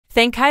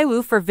Thank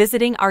you for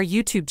visiting our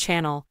YouTube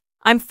channel.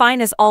 I'm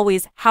fine as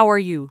always, how are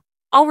you?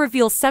 I'll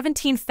reveal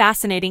 17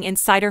 fascinating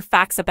insider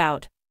facts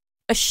about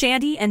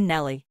Ashanti and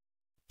Nelly.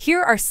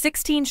 Here are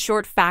 16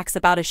 short facts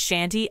about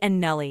Ashanti and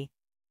Nelly.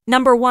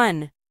 Number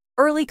 1.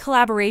 Early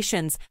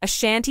collaborations.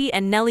 Ashanti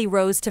and Nelly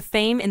rose to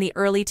fame in the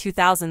early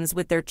 2000s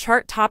with their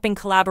chart-topping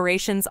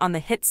collaborations on the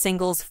hit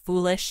singles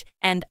Foolish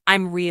and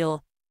I'm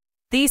Real.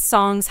 These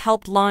songs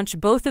helped launch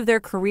both of their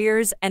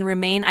careers and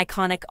remain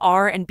iconic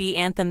R&B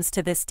anthems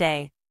to this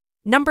day.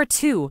 Number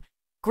 2.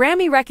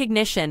 Grammy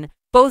recognition.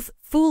 Both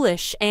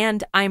Foolish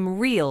and I'm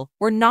Real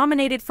were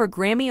nominated for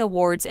Grammy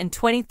Awards in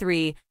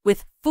 2023,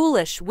 with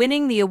Foolish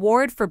winning the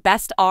award for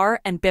Best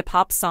R&B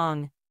Pop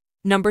Song.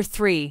 Number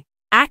 3.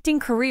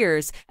 Acting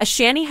careers.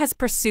 Ashanti has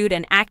pursued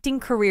an acting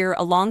career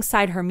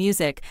alongside her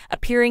music,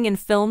 appearing in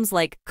films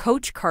like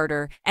Coach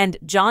Carter and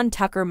John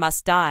Tucker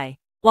Must Die,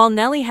 while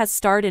Nelly has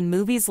starred in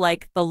movies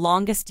like The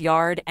Longest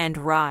Yard and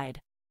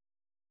Ride.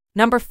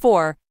 Number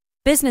 4.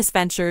 Business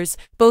ventures.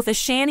 Both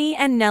Ashanti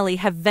and Nelly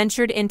have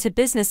ventured into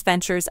business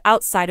ventures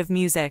outside of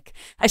music.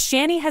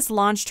 Ashanti has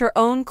launched her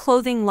own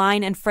clothing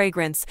line and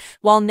fragrance,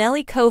 while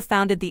Nelly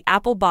co-founded the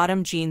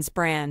apple-bottom jeans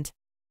brand.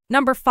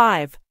 Number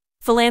 5.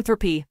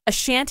 Philanthropy.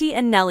 Ashanti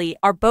and Nelly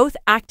are both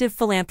active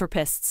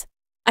philanthropists.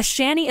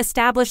 Ashanti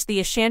established the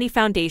Ashanti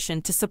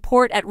Foundation to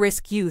support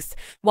at-risk youth,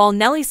 while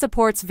Nelly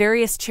supports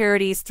various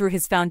charities through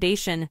his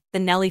foundation, the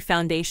Nelly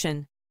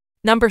Foundation.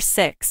 Number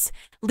 6.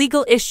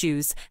 Legal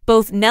issues.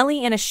 Both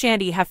Nelly and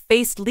Ashanti have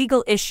faced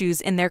legal issues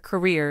in their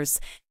careers.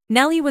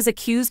 Nelly was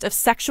accused of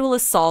sexual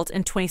assault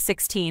in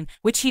 2016,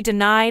 which he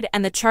denied,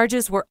 and the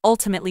charges were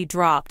ultimately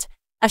dropped.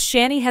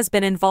 Ashanti has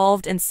been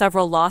involved in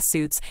several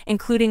lawsuits,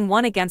 including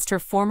one against her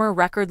former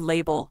record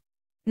label.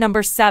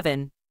 Number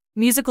 7.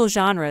 Musical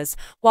genres.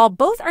 While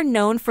both are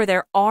known for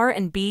their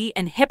R&B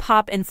and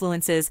hip-hop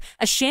influences,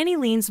 Ashanti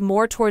leans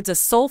more towards a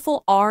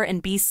soulful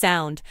R&B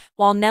sound,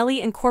 while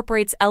Nelly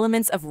incorporates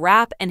elements of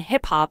rap and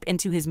hip-hop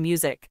into his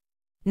music.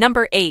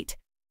 Number 8.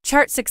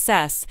 Chart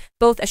success.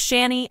 Both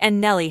Ashanti and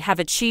Nelly have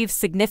achieved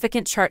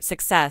significant chart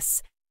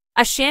success.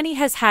 Ashanti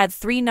has had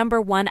 3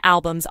 #1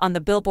 albums on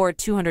the Billboard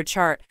 200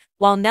 chart,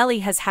 while Nelly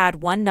has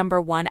had 1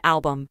 #1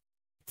 album.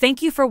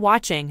 Thank you for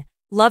watching.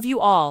 Love you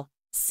all.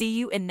 See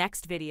you in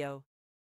next video.